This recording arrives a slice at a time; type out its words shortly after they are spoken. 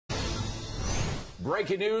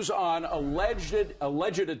Breaking news on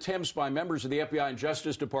alleged attempts by members of the FBI and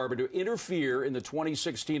Justice Department to interfere in the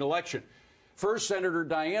 2016 election. First, Senator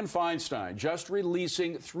Dianne Feinstein just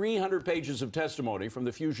releasing 300 pages of testimony from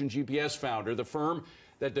the Fusion GPS founder, the firm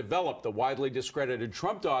that developed the widely discredited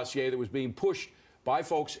Trump dossier that was being pushed by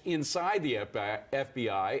folks inside the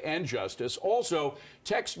FBI and Justice. Also,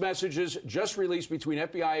 text messages just released between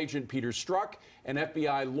FBI agent Peter Strzok and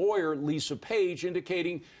FBI lawyer Lisa Page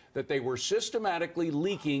indicating that they were systematically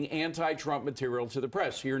leaking anti-Trump material to the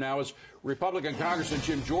press. Here now is Republican Congressman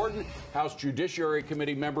Jim Jordan, House Judiciary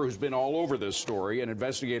Committee member who's been all over this story and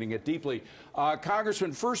investigating it deeply.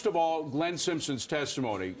 Congressman, first of all, Glenn Simpson's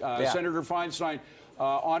testimony. Senator Feinstein,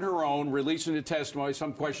 on her own, releasing the testimony,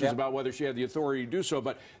 some questions about whether she had the authority to do so.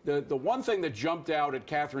 But the one thing that jumped out at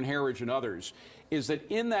Catherine Herridge and others is that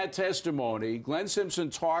in that testimony, Glenn Simpson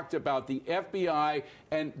talked about the FBI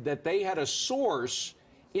and that they had a source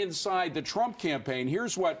inside the Trump campaign.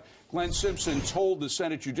 Here's what Glenn Simpson told the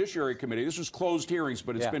Senate Judiciary Committee. This was closed hearings,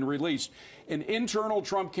 but it's been released. An internal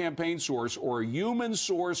Trump campaign source or a human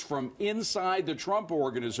source from inside the Trump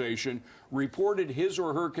organization reported his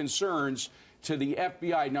or her concerns to the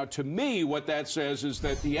FBI. Now, to me, what that says is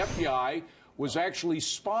that the FBI was actually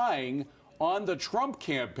spying on the Trump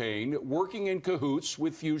campaign, working in cahoots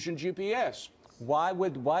with Fusion GPS. Why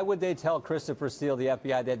would they tell Christopher Steele, the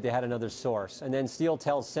FBI, that they had another source? And then Steele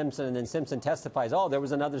tells Simpson, and then Simpson testifies, oh, there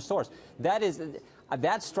was another source.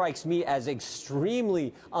 That strikes me as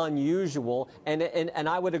extremely unusual. And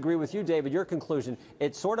I would agree with you, David, your conclusion.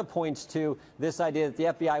 It sort of points to this idea that the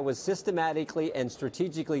FBI was systematically and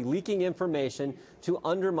strategically leaking information to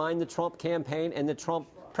undermine the Trump campaign and the Trump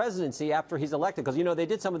presidency after he's elected, because, you know, they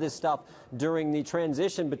did some of this stuff during the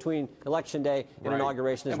transition between Election Day and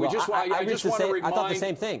inauguration as well. I thought the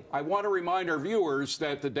same thing. I want to remind our viewers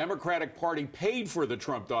that the Democratic Party paid for the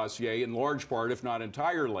Trump dossier in large part, if not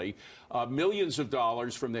entirely. Millions of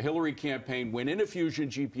dollars from the Hillary campaign went into Fusion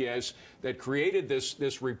GPS that created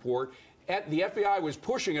this report. The FBI was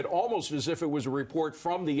pushing it almost as if it was a report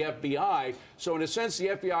from the FBI. So in a sense, the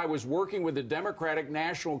FBI was working with the Democratic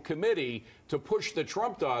National Committee to push the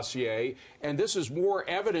Trump dossier. And this is more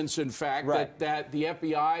evidence, in fact, that the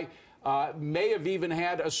FBI may have even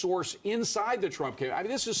had a source inside the Trump campaign. I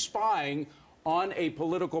mean, this is spying on a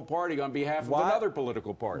political party on behalf of another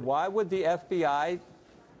political party. Why would the FBI,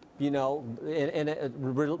 you know,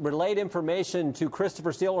 relayed information to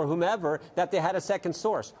Christopher Steele or whomever that they had a second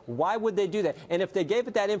source? Why would they do that? And if they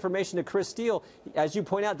gave that information to Chris Steele, as you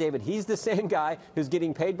point out, David, he's the same guy who's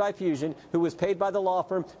getting paid by Fusion, who was paid by the law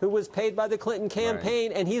firm, who was paid by the Clinton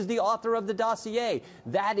campaign, and he's the author of the dossier.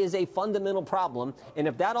 That is a fundamental problem. And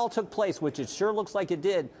if that all took place, which it sure looks like it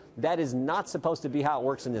did, that is not supposed to be how it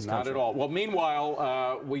works in this country. Not at all. Well,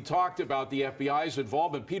 meanwhile, we talked about the FBI's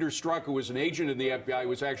involvement. Peter Strzok, who was an agent in the FBI,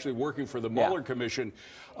 was actually working for the Mueller Commission.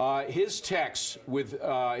 His texts with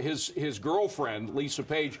his girlfriend, Lisa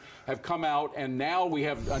Page, have come out, and now we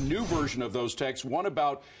have a new version of those texts, one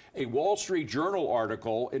about a Wall Street Journal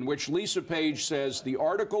article in which Lisa Page says the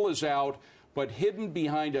article is out, but hidden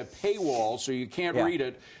behind a paywall, so you can't read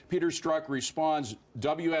it. Peter Strzok responds,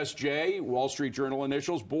 WSJ, Wall Street Journal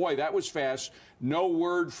initials. Boy, that was fast. No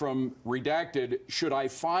word from redacted. Should I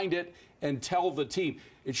find it and tell the team?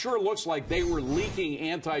 It sure looks like they were leaking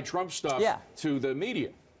anti-Trump stuff to the media.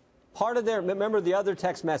 Part of their, remember the other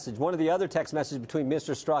text message, one of the other text messages between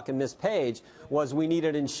Mr. Strzok and Ms. Page was we need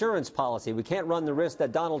an insurance policy. We can't run the risk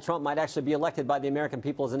that Donald Trump might actually be elected by the American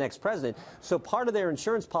people as the next president. So part of their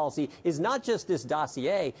insurance policy is not just this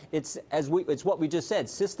dossier, it's what we just said,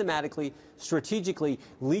 systematically, strategically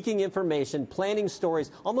leaking information, planning stories,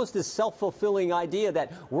 almost this self-fulfilling idea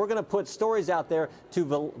that we're going to put stories out there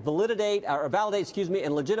to validate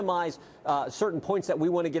and legitimize certain points that we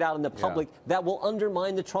want to get out in the public that will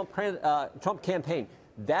undermine the Trump campaign.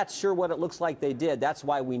 That's sure what it looks like they did. That's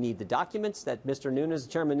why we need the documents that Mr. Nunes,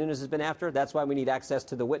 Chairman Nunes, has been after. That's why we need access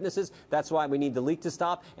to the witnesses. That's why we need the leak to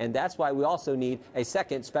stop. And that's why we also need a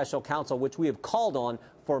second special counsel, which we have called on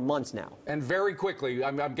for months now. And very quickly,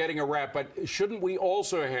 I'm getting a wrap, but shouldn't we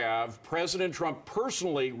also have President Trump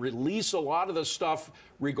personally release a lot of the stuff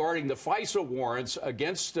regarding the FISA warrants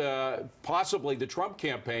against possibly the Trump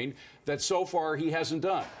campaign that so far he hasn't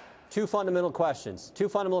done? Two fundamental questions.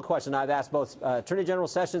 I've asked both Attorney General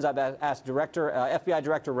Sessions, I've asked FBI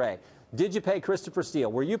Director Wray. Did you pay Christopher Steele?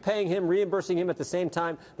 Were you paying him, reimbursing him at the same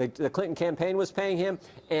time the Clinton campaign was paying him?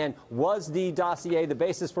 And was the dossier the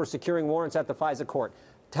basis for securing warrants at the FISA court?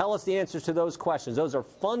 Tell us the answers to those questions. Those are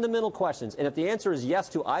fundamental questions. And if the answer is yes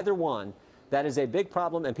to either one, that is a big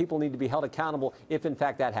problem, and people need to be held accountable if, in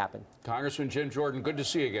fact, that happened. Congressman Jim Jordan, good to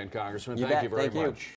see you again, Congressman. Thank you very much.